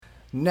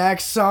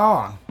Next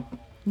song.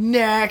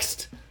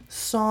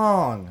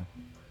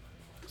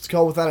 Let's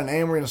go without a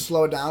name. We're going to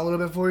slow it down a little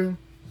bit for you.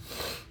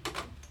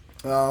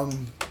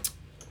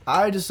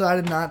 I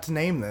decided not to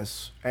name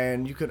this,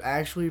 and you could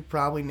actually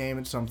probably name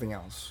it something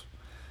else.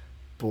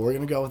 But we're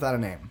going to go without a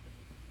name.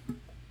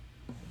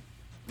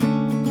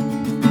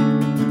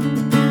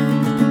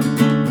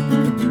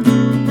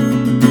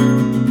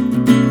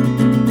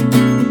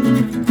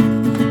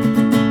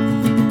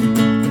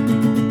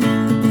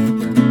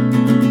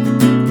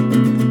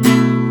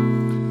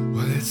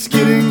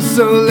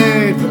 So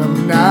late, but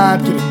I'm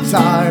not getting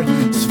tired.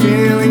 This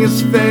feeling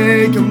is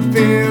fake, I'm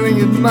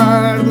feeling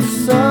admired with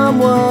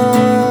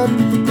someone,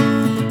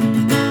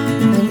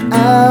 and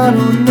I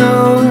don't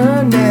know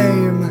her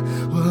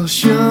name. Well,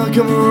 she'll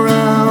come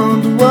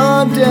around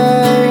one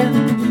day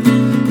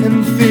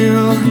and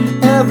feel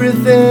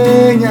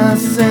everything I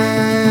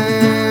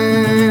say,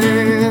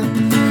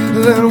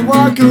 then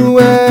walk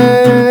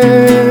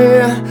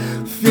away,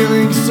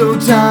 feeling so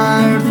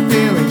tired,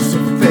 feeling so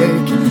fake.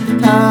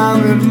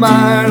 I'm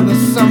admired by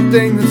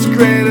something that's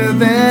greater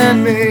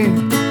than me,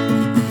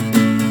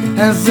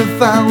 as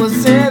if I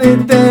was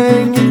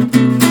anything.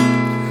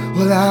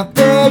 Well, I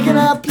beg and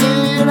I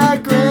plead and I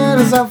grin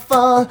as I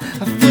fall.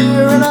 I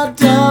fear and I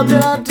doubt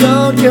and I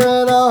don't care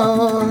at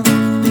all.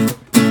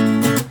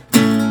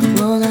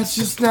 Well, that's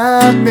just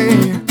not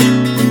me,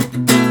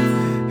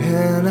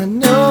 and I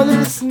know that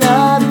it's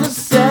not the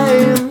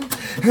same,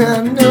 and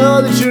I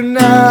know that you're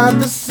not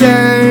the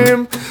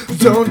same.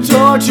 Don't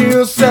torture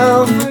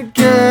yourself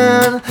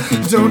again.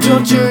 Don't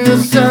torture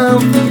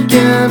yourself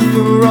again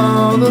for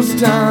all those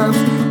times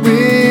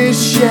we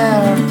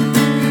share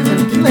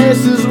and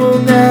places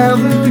we'll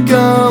never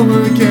go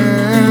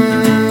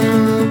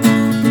again.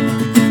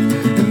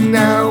 And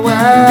now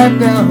I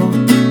know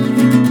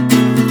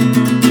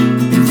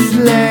it's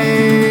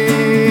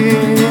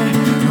late,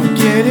 I'm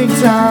getting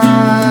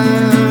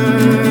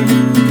tired.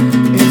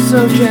 It's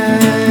okay.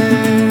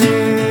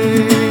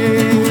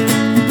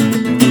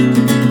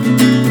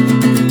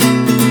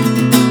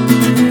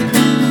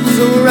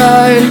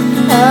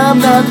 I'm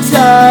not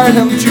tired,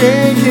 I'm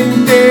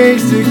drinking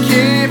things to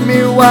keep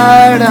me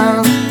wired.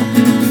 I'll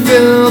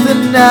fill the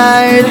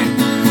night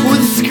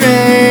with screams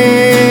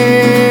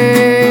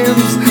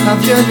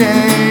of your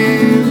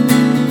name.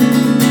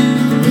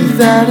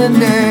 Without a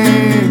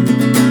name,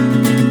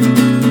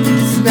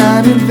 it's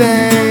not in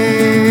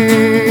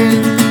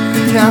vain.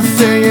 I'll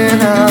sing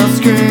and I'll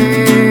scream.